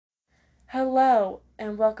Hello,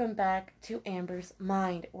 and welcome back to Amber's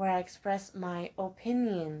Mind, where I express my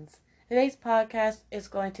opinions. Today's podcast is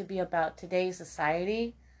going to be about today's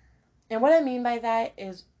society. And what I mean by that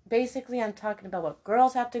is basically I'm talking about what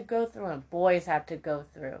girls have to go through and boys have to go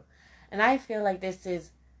through. And I feel like this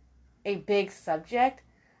is a big subject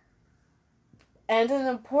and an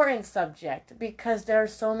important subject because there are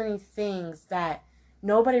so many things that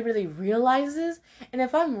nobody really realizes. And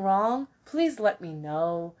if I'm wrong, please let me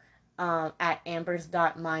know. At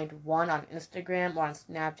ambers.mind1 on Instagram or on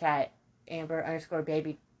Snapchat,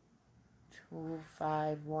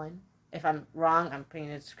 amber_baby251. If I'm wrong, I'm putting it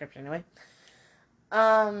in the description anyway.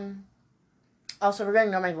 Also, we're going to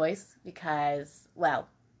ignore my voice because, well,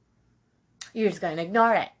 you're just going to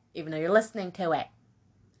ignore it, even though you're listening to it.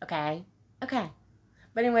 Okay? Okay.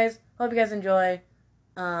 But anyways, hope you guys enjoy.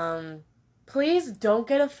 Please don't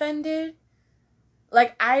get offended.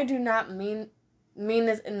 Like, I do not mean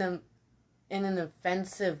this in an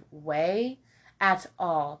offensive way at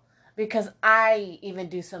all, because I even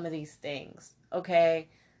do some of these things, okay?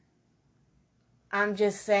 I'm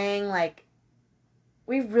just saying, like,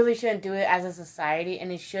 we really shouldn't do it as a society,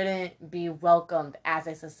 and it shouldn't be welcomed as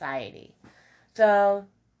a society. So,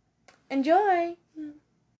 enjoy!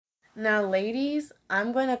 Now, ladies,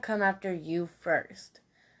 I'm going to come after you first.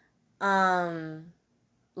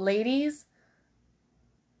 Ladies,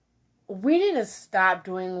 we need to stop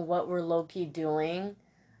doing what we're low-key doing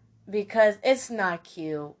because it's not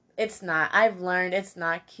cute. It's not. I've learned it's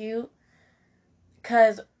not cute.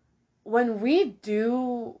 Because when we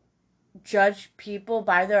do judge people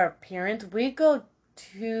by their appearance, we go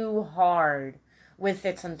too hard with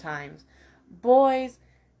it sometimes. Boys,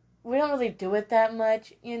 we don't really do it that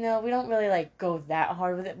much, we don't really, like, go that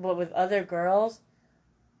hard with it. But with other girls,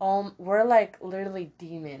 we're, like, literally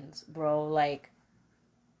demons, bro. Like,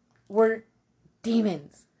 we're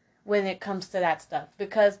demons when it comes to that stuff.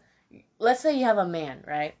 Because let's say you have a man,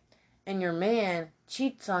 right? And your man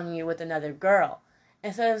cheats on you with another girl.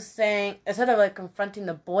 Instead of like confronting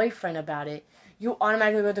the boyfriend about it, you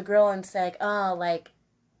automatically go to the girl and say, oh, like,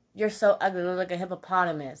 you're so ugly, you look like a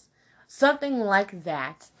hippopotamus. Something like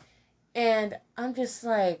that. And I'm just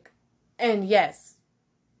like, and yes,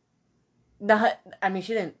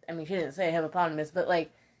 she didn't say hippopotamus, but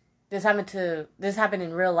like, this happened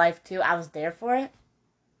in real life too. I was there for it.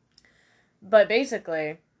 But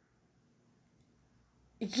basically,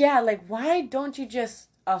 yeah, like, why don't you just...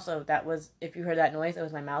 Also, that was... If you heard that noise, it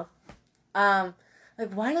was my mouth.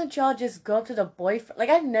 Like, why don't y'all just go up to the boyfriend? Like,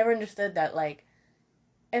 I've never understood that. Like,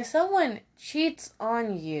 if someone cheats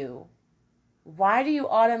on you, why do you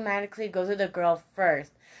automatically go to the girl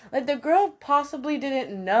first? Like, the girl possibly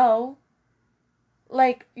didn't know.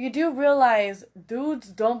 Like, you do realize dudes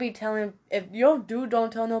don't be telling... If your dude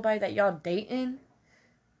don't tell nobody that y'all dating,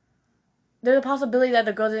 there's a possibility that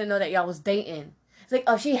the girl didn't know that y'all was dating. It's like,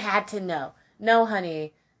 oh, she had to know. No,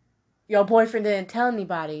 honey. Your boyfriend didn't tell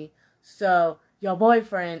anybody. So, your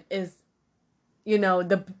boyfriend is,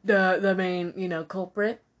 the main,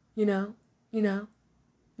 culprit. You know.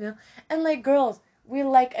 And, like, girls, we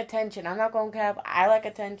like attention. I'm not going to cap. I like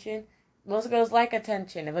attention. Most girls like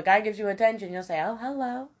attention. If a guy gives you attention, you'll say, oh,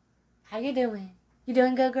 hello. How you doing? You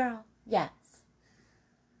doing good, girl? Yes.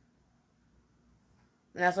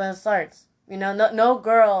 And that's when it starts. No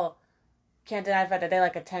girl can't deny the fact that they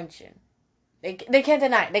like attention. They can't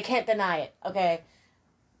deny it. They can't deny it, okay?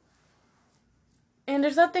 And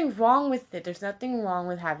there's nothing wrong with it. There's nothing wrong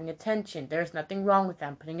with having attention. There's nothing wrong with that.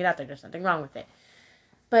 I'm putting it out there. There's nothing wrong with it.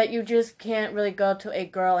 But you just can't really go to a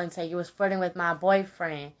girl and say, you was flirting with my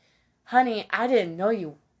boyfriend. Honey, I didn't know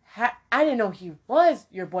you. I didn't know he was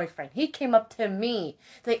your boyfriend. He came up to me.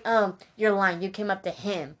 It's like, you're lying. You came up to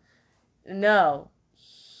him. No.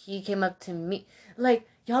 He came up to me. Like,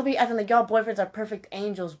 y'all be acting like y'all boyfriends are perfect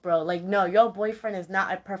angels, bro. Like, no, your boyfriend is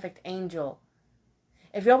not a perfect angel.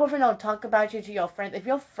 If your boyfriend don't talk about you to your friends, if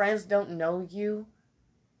your friends don't know you,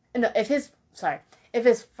 no, if his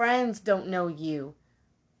friends don't know you,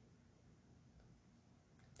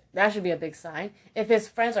 that should be a big sign. If his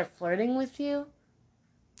friends are flirting with you,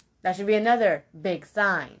 that should be another big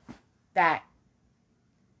sign that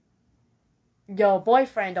your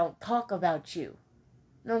boyfriend don't talk about you. You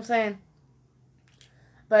know what I'm saying?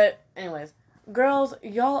 But anyways, girls,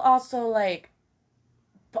 y'all also, like,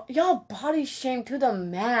 y'all body shame to the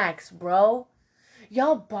max, bro.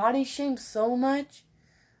 Y'all body shame so much.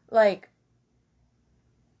 Like,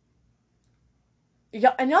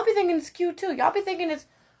 and y'all be thinking it's cute too. Y'all be thinking it's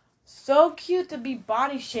so cute to be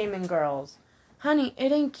body shaming girls. Honey,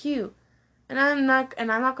 it ain't cute. And I'm not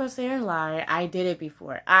gonna say and lie. I did it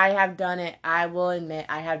before. I have done it. I will admit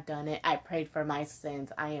I have done it. I prayed for my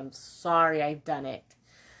sins. I am sorry I've done it.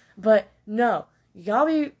 But no,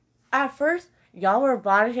 at first y'all were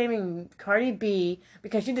body shaming Cardi B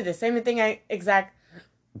because she did the same thing she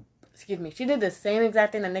did the same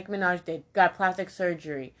exact thing that Nicki Minaj did. Got plastic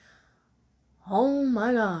surgery. Oh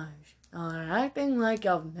my gosh. Y'all are acting like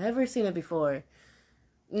y'all have never seen it before.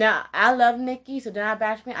 Now, I love Nicki, so do not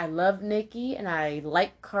bash me. I love Nicki, and I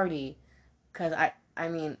like Cardi. Because I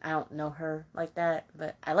mean, I don't know her like that,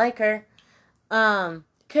 but I like her.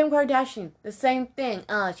 Kim Kardashian, the same thing.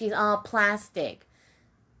 She's all plastic.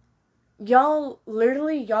 Y'all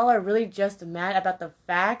are really just mad about the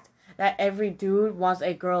fact that every dude wants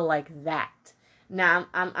a girl like that. Now,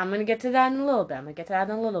 I'm gonna get to that in a little bit.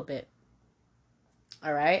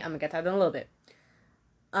 Alright? I'm gonna get to that in a little bit.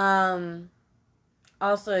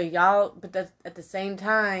 Also, y'all, but that's, at the same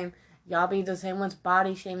time, y'all be the same ones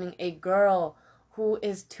body shaming a girl who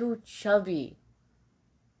is too chubby.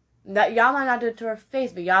 That y'all might not do it to her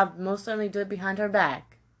face, but y'all most certainly do it behind her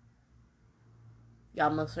back. Y'all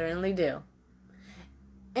most certainly do.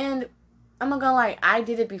 And I'm not gonna lie, I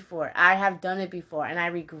did it before. I have done it before, and I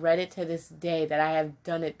regret it to this day that I have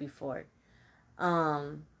done it before.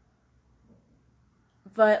 But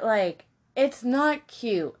like, it's not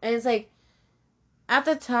cute, and it's like, at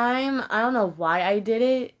the time, I don't know why I did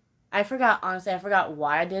it. I forgot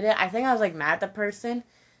why I did it. I think I was like mad at the person.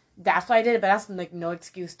 That's why I did it, but that's like no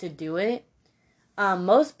excuse to do it.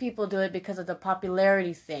 Most people do it because of the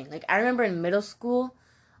popularity thing. Like, I remember in middle school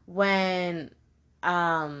when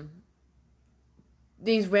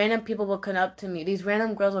these random people will come up to me. These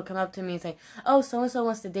random girls will come up to me and say, "Oh, so and so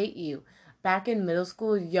wants to date you." Back in middle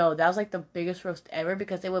school, yo, that was like the biggest roast ever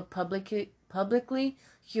because they would publicly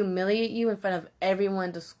humiliate you in front of everyone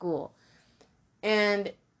in the school.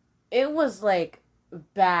 And it was like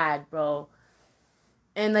bad, bro.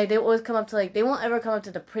 And like they always come up to like, they won't ever come up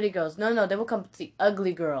to the pretty girls. No, they will come up to the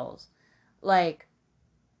ugly girls. Like,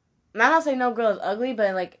 I'm not saying no girl is ugly,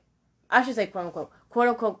 but like, I should say quote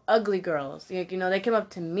unquote ugly girls. Like, you know, they come up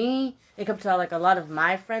to me. They come to like a lot of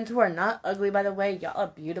my friends who are not ugly, by the way. Y'all are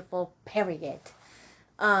beautiful, period.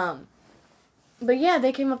 But yeah,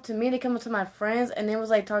 they came up to me. They came up to my friends, and they was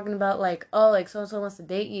like talking about like, oh, like so and so wants to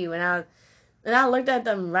date you, and I looked at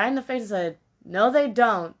them right in the face and said, no, they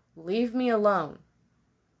don't. Leave me alone.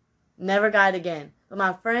 Never got it again. But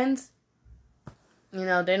my friends, you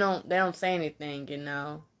know, they don't say anything, you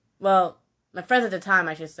know. Well, my friends at the time,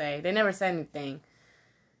 I should say, they never said anything.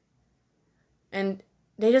 And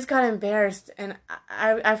they just got embarrassed, and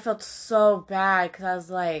I felt so bad because I was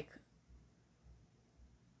like,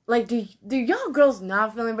 do y'all girls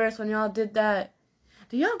not feel embarrassed when y'all did that?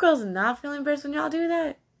 Do y'all girls not feel embarrassed when y'all do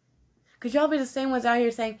that? Because y'all be the same ones out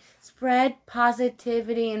here saying, spread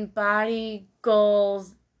positivity and body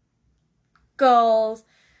goals.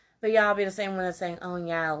 But y'all be the same one that's saying, oh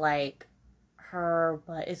yeah, like, her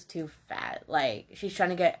butt is too fat. Like, she's trying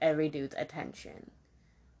to get every dude's attention.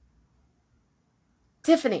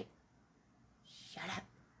 Tiffany. Shut up.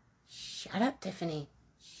 Shut up, Tiffany.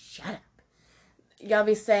 Shut up. Y'all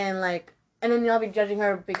be saying, like, and then y'all be judging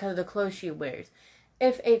her because of the clothes she wears.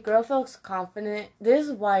 If a girl feels confident, this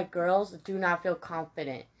is why girls do not feel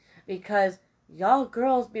confident. Because y'all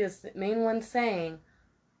girls be the main ones saying,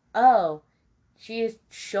 oh, she is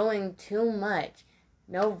showing too much.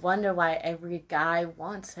 No wonder why every guy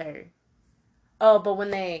wants her. Oh, but when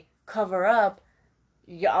they cover up,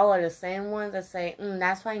 y'all are the same ones that say,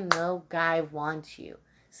 that's why no guy wants you.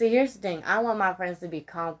 See, here's the thing. I want my friends to be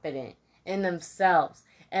confident in themselves.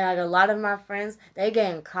 And like a lot of my friends, they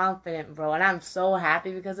getting confident, bro. And I'm so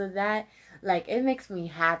happy because of that. Like, it makes me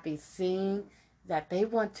happy seeing that they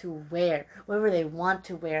want to wear whatever they want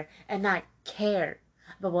to wear and not care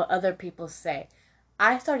about what other people say.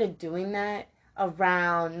 I started doing that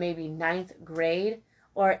around maybe 9th grade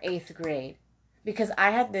or 8th grade. Because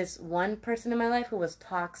I had this one person in my life who was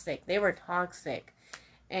toxic. They were toxic.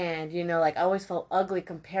 And, you know, like, I always felt ugly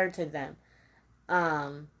compared to them.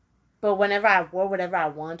 But whenever I wore whatever I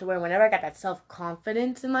wanted to wear, whenever I got that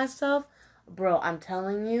self-confidence in myself, bro, I'm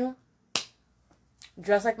telling you,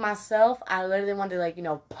 dress like myself, I literally wanted to, like, you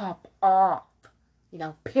know, pop off. You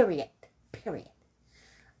know, period.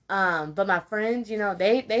 But my friends, you know,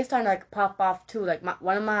 they started to, like, pop off, too. Like,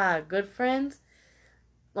 one of my good friends,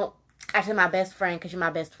 well, actually my best friend, because she's my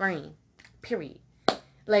best friend, period.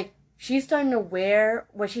 Like, she's starting to wear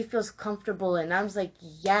what she feels comfortable in. I was like,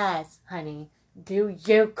 yes, honey. Do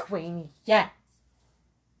you, queen? Yes.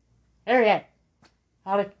 Period.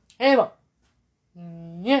 How to table.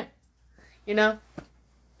 Yeah. You know?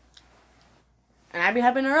 And I be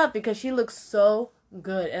hyping her up because she looks so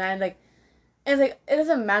good. And I like, it's like, it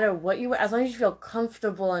doesn't matter what you wear, as long as you feel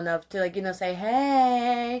comfortable enough to, like, say,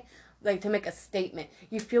 hey, like, to make a statement.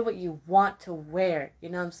 You feel what you want to wear, you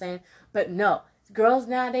know what I'm saying? But no, girls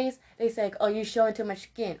nowadays, they say, like, oh, you're showing too much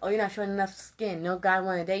skin. Oh, you're not showing enough skin. No guy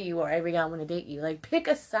want to date you, or every guy want to date you. Like, pick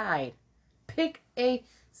a side. Pick a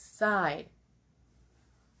side.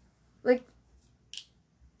 Like,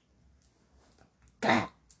 God.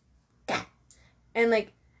 God. And,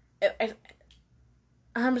 like,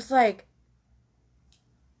 I'm just like,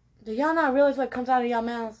 do y'all not realize what comes out of y'all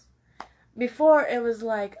mouths? Before, it was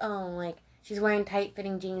like, oh, like, she's wearing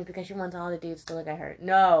tight-fitting jeans because she wants all the dudes to look at her.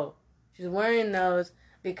 No. She's wearing those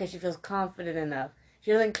because she feels confident enough.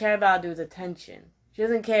 She doesn't care about dudes' attention. She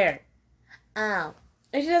doesn't care. Oh.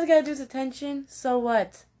 If she doesn't get dudes' attention, so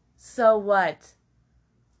what? So what?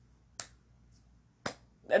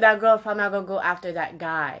 That girl's probably not going to go after that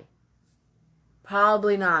guy.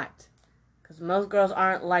 Probably not. Because most girls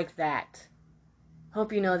aren't like that.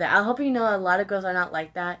 Hope you know that. I hope you know a lot of girls are not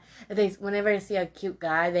like that. If whenever they see a cute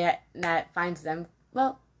guy that finds them,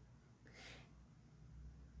 well,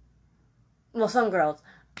 some girls,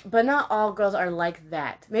 but not all girls are like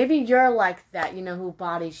that. Maybe you're like that, who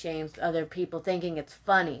body shames other people thinking it's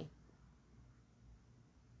funny.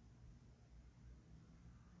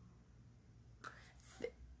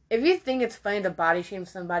 If you think it's funny to body shame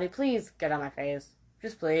somebody, please get on my face.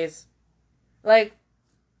 Just please. Like,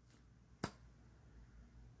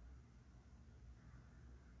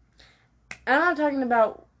 and I'm not talking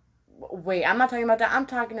about, I'm not talking about that. I'm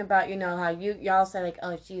talking about, how y'all say, like,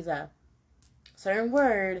 oh, she's a certain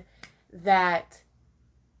word that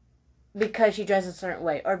because she dresses a certain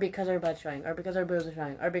way, or because her butt's showing, or because her boobs are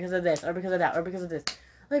showing, or because of this, or because of that, or because of this.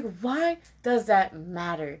 Like, why does that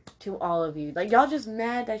matter to all of you? Like, y'all just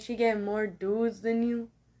mad that she getting more dudes than you?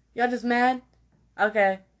 Y'all just mad?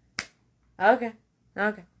 Okay. Okay.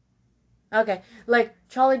 Okay. Okay. Like,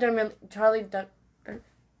 Charlie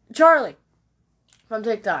from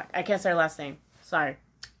TikTok. I can't say her last name. Sorry.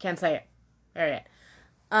 Can't say it. Period.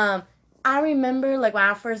 I remember, like, when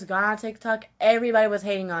I first got on TikTok, everybody was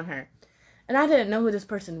hating on her. And I didn't know who this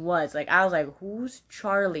person was. Like, I was like, who's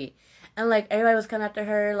Charlie? And, like, everybody was coming after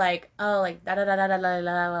her, like, oh, like,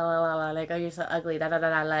 da-da-da-da-da-da-da-da-da-da-da, like, oh, you're so ugly,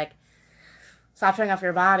 da-da-da-da, like, stop showing off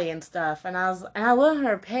your body and stuff. And I went on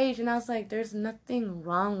her page, and I was like, there's nothing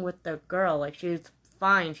wrong with the girl. Like, she's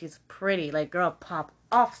fine, she's pretty. Like, girl, pop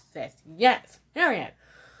off, sis. Yes, period.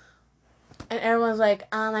 And everyone's like,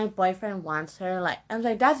 oh, my boyfriend wants her. Like, I was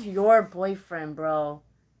like, that's your boyfriend, bro.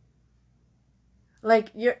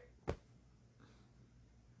 Like,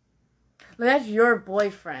 that's your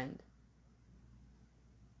boyfriend.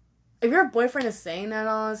 If your boyfriend is saying that,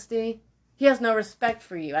 honesty, he has no respect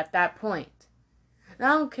for you at that point. And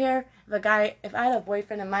I don't care if I had a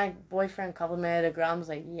boyfriend and my boyfriend complimented a girl, I'm just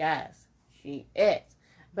like, yes, she is.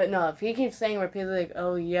 But no, if he keeps saying repeatedly, like,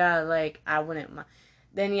 oh yeah, like, I wouldn't mind,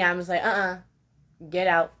 then yeah, I'm just like, get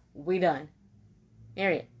out, we done.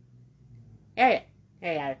 Period. Period.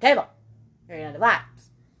 Period out of the table. Period out of the vibes.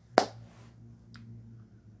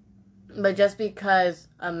 But just because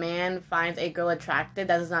a man finds a girl attractive,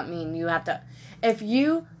 that does not mean you have to. If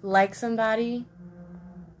you like somebody,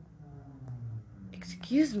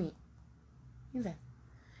 excuse me.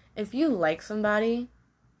 If you like somebody,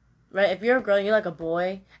 right? If you're a girl and you like a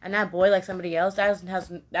boy, and that boy likes somebody else,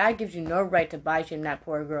 that gives you no right to body shame that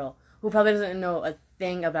poor girl who probably doesn't know a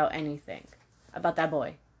thing about anything about that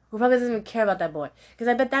boy, who probably doesn't even care about that boy, because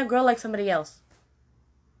I bet that girl likes somebody else.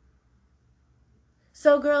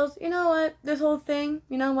 So, girls, you know what? This whole thing,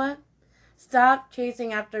 you know what? Stop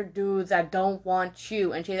chasing after dudes that don't want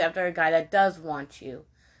you and chase after a guy that does want you.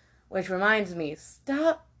 Which reminds me,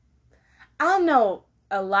 stop. I know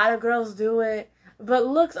a lot of girls do it, but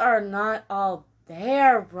looks are not all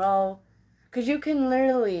there, bro. Because you can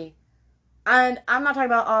literally, and I'm not talking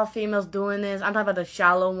about all females doing this, I'm talking about the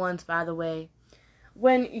shallow ones, by the way.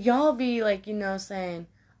 When y'all be like, saying,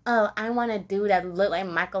 oh, I want a dude that look like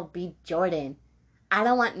Michael B. Jordan. I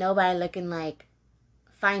don't want nobody looking like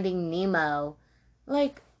Finding Nemo.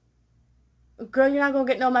 Like, girl, you're not going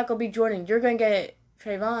to get no Michael B. Jordan. You're going to get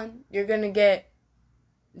Trayvon. You're going to get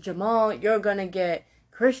Jamal. You're going to get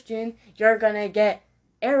Christian. You're going to get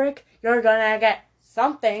Eric. You're going to get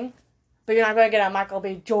something. But you're not going to get a Michael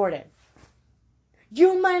B. Jordan.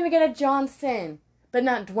 You might even get a Johnson. But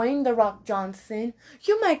not Dwayne The Rock Johnson.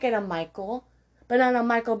 You might get a Michael. But not a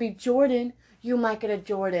Michael B. Jordan. You might get a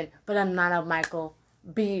Jordan. But I'm not a Michael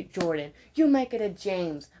B. Jordan. You might get a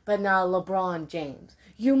James, but not a LeBron James.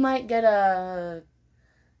 You might get a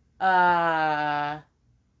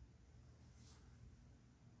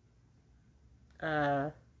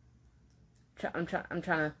I'm trying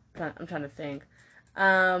to think.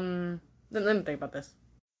 Let me think about this.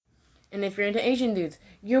 And if you're into Asian dudes,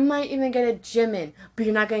 you might even get a Jimin, but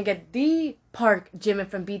you're not gonna get the Park Jimin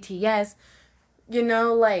from BTS. You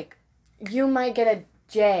know, like you might get a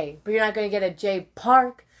J, but you're not gonna get a J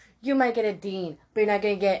Park. You might get a Dean, but you're not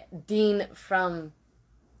gonna get Dean from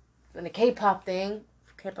the K-pop thing.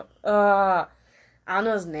 K-pop. I don't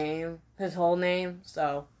know his name, his whole name,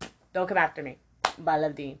 so don't come after me. But I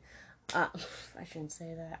love Dean. I shouldn't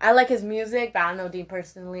say that. I like his music, but I don't know Dean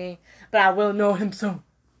personally. But I will know him soon.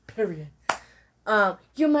 Period.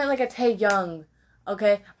 You might like a Taehyung,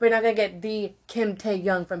 okay? But you're not gonna get the Kim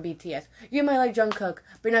Taehyung from BTS. You might like Jungkook,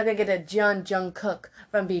 but you're not gonna get a Jungkook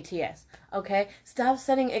from BTS, okay? Stop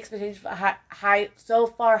setting expectations high, so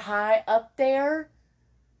far high up there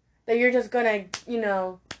that you're just gonna,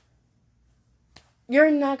 you're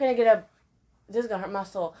not gonna get a. This is gonna hurt my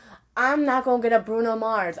soul. I'm not gonna get a Bruno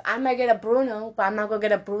Mars. I might get a Bruno, but I'm not gonna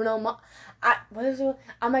get a Bruno Mars. What is it?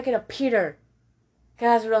 I might get a Peter.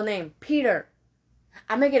 That's his real name, Peter.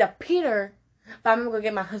 I might get a Peter, but I'm not gonna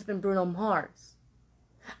get my husband Bruno Mars.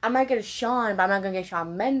 I might get a Shawn, but I'm not gonna get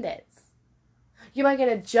Shawn Mendes. You might get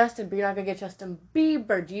a Justin, but you're not gonna get Justin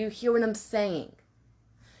Bieber. Do you hear what I'm saying?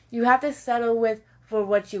 You have to settle for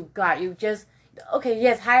what you got. You just okay.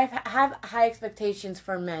 Yes, have high expectations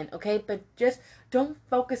for men. Okay, but just don't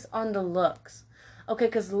focus on the looks. Okay,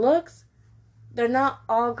 because looks, they're not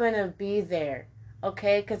all gonna be there.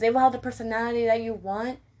 Okay, because they will have the personality that you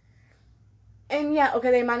want. And yeah,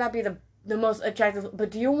 okay, they might not be the most attractive,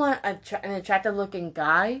 but do you want an attractive looking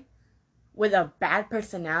guy with a bad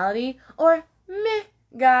personality, or meh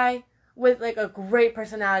guy with like a great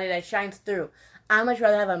personality that shines through? I'd much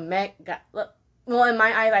rather have a meh guy. Well, in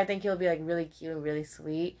my eyes, I think he'll be like really cute and really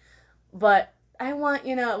sweet, but I want,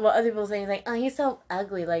 what other people say, like, oh, he's so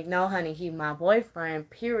ugly. Like, no, honey, he's my boyfriend,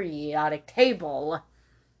 periodic table.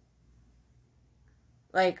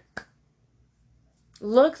 Like,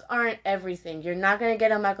 looks aren't everything. You're not going to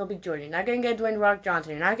get a Michael B. Jordan. You're not going to get a Dwayne Rock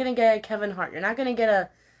Johnson. You're not going to get a Kevin Hart. You're not going to get a...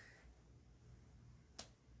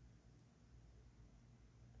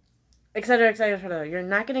 etc., etc., etc. You're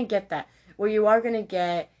not going to get that. What you are going to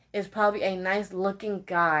get is probably a nice looking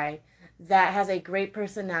guy that has a great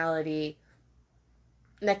personality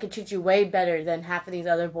that can treat you way better than half of these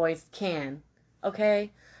other boys can.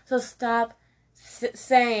 Okay? So stop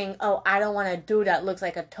saying, oh, I don't want a dude that looks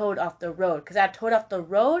like a toad off the road. Because that toad off the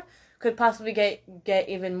road could possibly get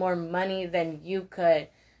even more money than you could,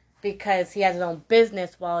 because he has his own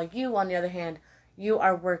business, while you, on the other hand, you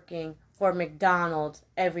are working for McDonald's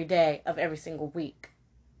every day of every single week.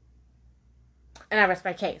 And I rest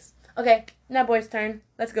my case. Okay, now boys' turn.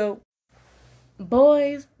 Let's go.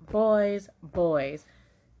 Boys, boys, boys.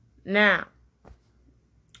 Now,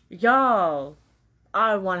 y'all,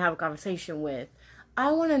 I want to have a conversation with.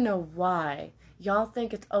 I want to know why y'all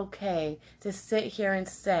think it's okay to sit here and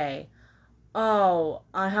say, oh,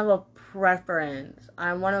 I have a preference.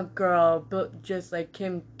 I want a girl built just like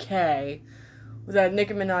Kim K with a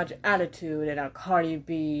Nicki Minaj attitude and a Cardi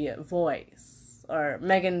B voice, or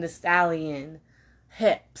Megan Thee Stallion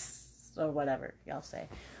hips, or whatever y'all say.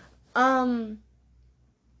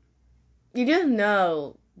 You do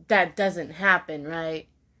know that doesn't happen, right?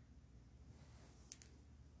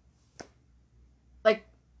 Like,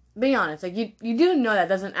 be honest, like you do know that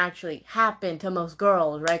doesn't actually happen to most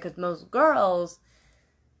girls, right? Because most girls,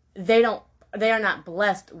 they are not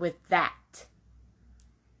blessed with that.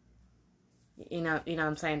 You know what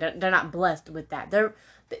I'm saying? They're not blessed with that.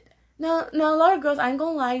 Now a lot of girls, I ain't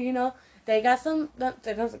gonna lie, they got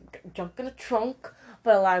junk in the trunk,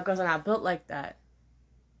 but a lot of girls are not built like that.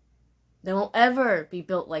 They won't ever be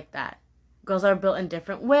built like that. Girls are built in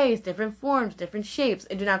different ways, different forms, different shapes,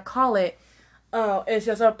 and do not call it, oh, it's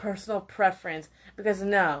just a personal preference. Because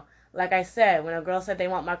no, like I said, when a girl said they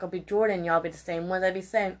want Michael B. Jordan, y'all be the same ones that be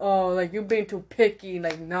saying, oh, like, you being too picky,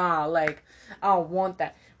 like, nah, like, I don't want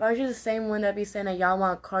that. But aren't you the same one that be saying that y'all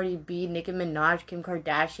want Cardi B, Nicki Minaj, Kim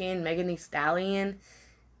Kardashian, Megan Thee Stallion,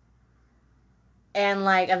 and,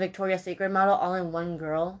 like, a Victoria's Secret model all in one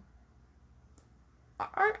girl?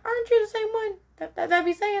 Aren't you the same one that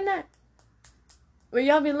be saying that? Where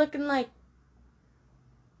y'all be looking like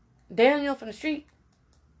Daniel from the street?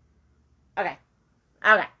 Okay,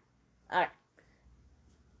 Daniel.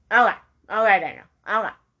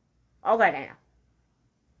 Okay, Daniel.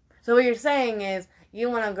 So what you're saying is you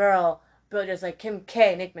want a girl built just like Kim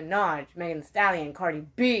K, Nicki Minaj, Megan Thee Stallion, Cardi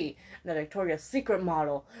B, and a Victoria's Secret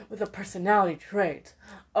model with the personality traits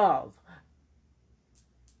of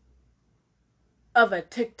a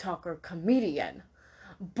TikToker comedian.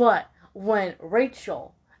 But when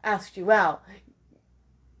Rachel asked you out,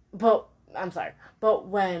 but I'm sorry, but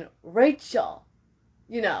when Rachel,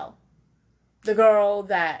 you know, the girl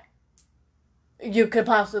that you could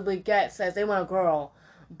possibly get, says they want a girl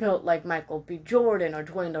built like Michael B. Jordan or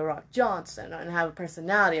Dwayne The Rock Johnson and have a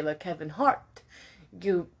personality like Kevin Hart,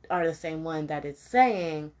 you are the same one that is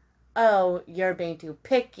saying, oh, you're being too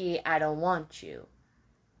picky, I don't want you.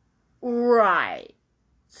 Right.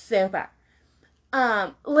 Super.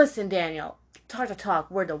 Listen, Daniel, talk to talk,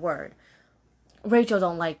 word to word. Rachel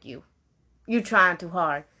don't like you. You trying too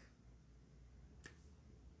hard.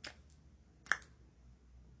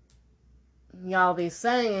 Y'all be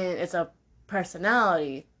saying it's a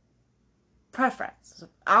personality preference.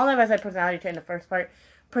 I don't know if I said personality trait in the first part.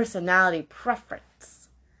 Personality preference.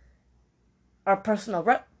 Or personal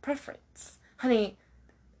preference. Honey,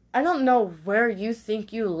 I don't know where you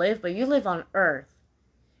think you live, but you live on Earth.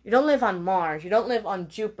 You don't live on Mars. You don't live on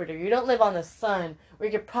Jupiter. You don't live on the sun, where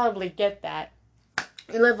you could probably get that.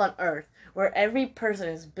 You live on Earth, where every person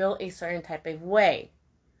is built a certain type of way.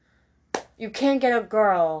 You can't get a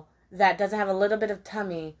girl that doesn't have a little bit of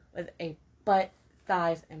tummy with a butt,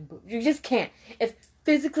 thighs, and boobs. You just can't. It's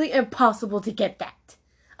physically impossible to get that.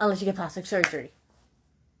 Unless you get plastic surgery.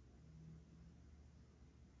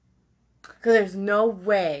 Because there's no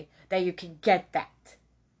way that you can get that.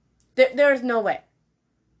 There's no way.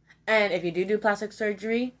 And if you do plastic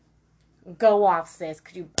surgery, go off, sis.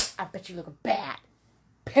 Because I bet you look bad.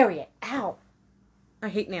 Period. Ow. I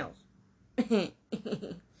hate nails.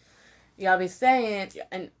 Y'all be saying,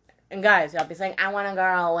 and guys, y'all be saying, I want a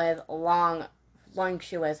girl with long,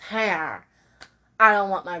 voluptuous hair. I don't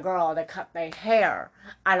want my girl to cut their hair.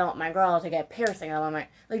 I don't want my girl to get piercing. I don't want my...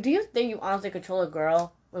 Like, do you think you honestly control a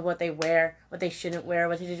girl with what they wear, what they shouldn't wear,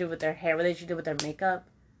 what they should do with their hair, what they should do with their makeup?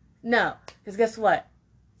 No. Because guess what?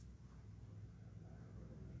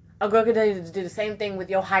 A girl can tell you to do the same thing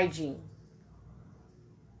with your hygiene.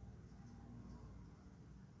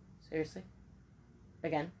 Seriously?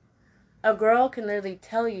 Again? A girl can literally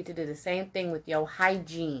tell you to do the same thing with your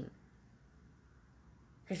hygiene.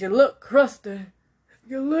 Because you look crusty,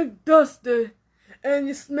 you look dusty, and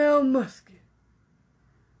you smell musky.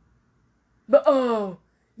 But oh,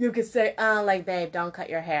 you could say, like, babe, don't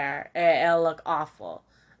cut your hair. It'll look awful.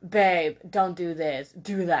 Babe, don't do this,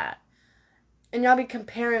 do that. And y'all be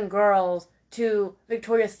comparing girls to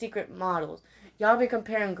Victoria's Secret models. Y'all be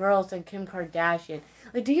comparing girls to Kim Kardashian.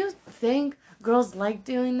 Like, do you think girls like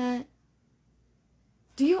doing that?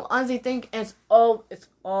 Do you honestly think it's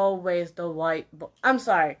always the white boy? I'm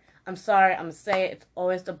sorry, I'm gonna say it. It's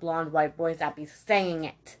always the blonde white boys that be saying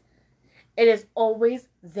it. It is always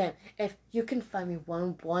them. If you can find me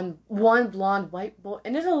one blonde white boy,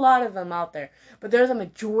 and there's a lot of them out there, but there's a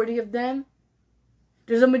majority of them.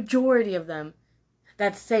 There's a majority of them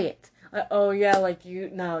that say it. Like, oh yeah, like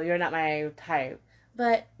no, you're not my type.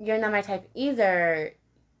 But you're not my type either,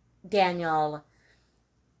 Daniel.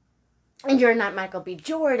 And you're not Michael B.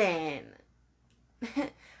 Jordan.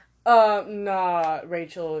 Nah,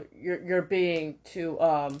 Rachel, you're being too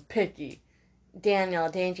picky. Daniel,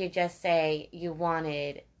 didn't you just say you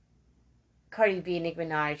wanted Cardi B, Nicki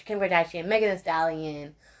Minaj, Kim Kardashian, Megan Thee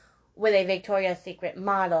Stallion with a Victoria's Secret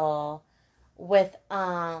model with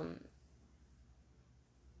a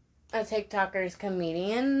TikToker's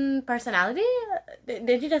comedian personality?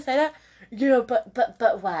 Did you just say that? Yeah,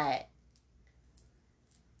 but what?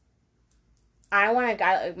 I want a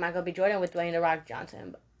guy like Michael B. Jordan with Dwayne The Rock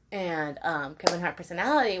Johnson and Kevin Hart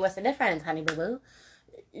personality. What's the difference, honey boo boo?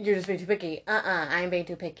 You're just being too picky. I ain't being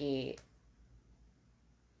too picky.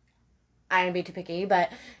 I ain't being too picky,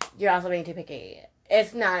 but you're also being too picky.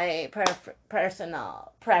 It's not a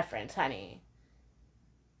personal preference, honey.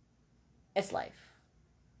 It's life.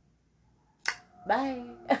 Bye.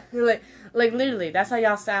 like literally, that's how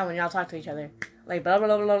y'all sound when y'all talk to each other. Like blah blah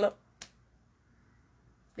blah blah blah.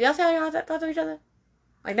 Do y'all see how y'all talk to each other?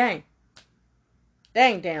 Like, dang.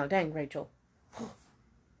 Dang, Daniel. Dang, Rachel.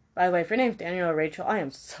 By the way, if your name's Daniel or Rachel, I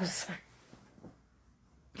am so sorry.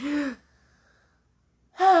 Yeah.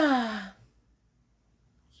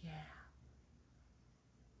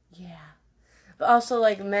 Yeah. But also,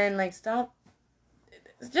 like, men, like, stop.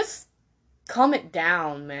 Just calm it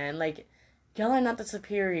down, man. Like, y'all are not the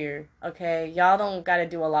superior, okay? Y'all don't gotta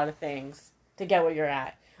do a lot of things to get where you're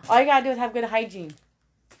at. All you gotta do is have good hygiene.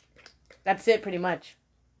 That's it, pretty much.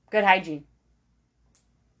 Good hygiene.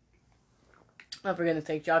 Oh, for goodness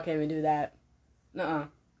sake, y'all can't even do that. Nuh-uh.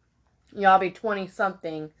 Y'all be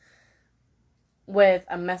 20-something with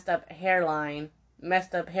a messed up hairline,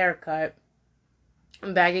 messed up haircut,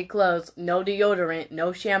 baggy clothes, no deodorant,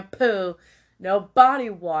 no shampoo, no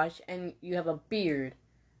body wash, and you have a beard.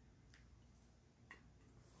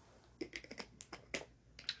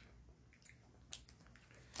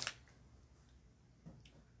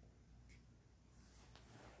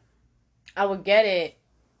 I would get it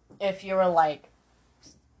if you were like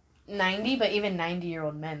 90, but even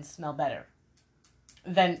 90-year-old men smell better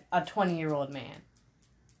than a 20-year-old man.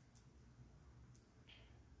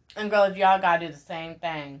 And girls, y'all gotta do the same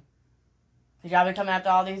thing. Cause y'all be coming after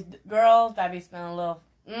all these girls that be smelling a little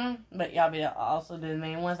but y'all be also the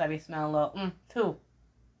main ones that be smelling a little too.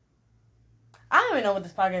 I don't even know what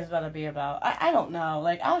this podcast is about to be about. I don't know.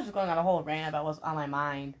 Like, I was just going on a whole rant about what's on my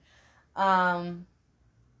mind.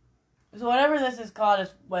 So whatever this is called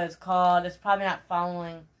is what it's called. It's probably not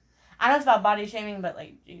following. I know it's about body shaming, but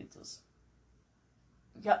like, Jesus.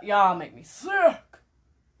 Y'all make me sick.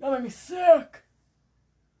 Y'all make me sick.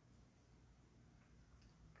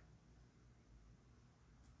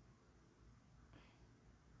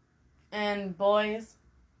 And boys,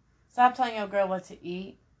 stop telling your girl what to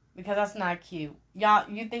eat. Because that's not cute. Y'all,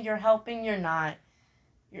 you think you're helping? You're not.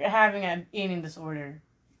 You're having an eating disorder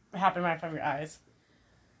happen right from your eyes.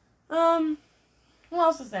 What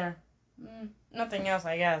else is there? Nothing else,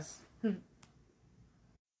 I guess.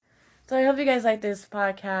 So I hope you guys like this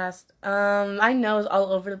podcast. I know it's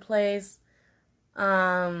all over the place.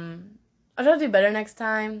 I'll try to do better next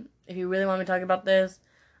time if you really want me to talk about this.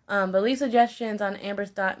 But leave suggestions on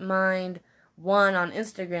ambers.mind1 on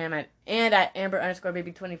Instagram and at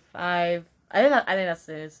amber_baby25. I think that's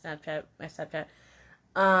it. Snapchat, my Snapchat.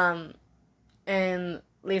 And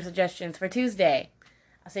leave suggestions for Tuesday.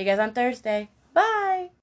 I'll see you guys on Thursday.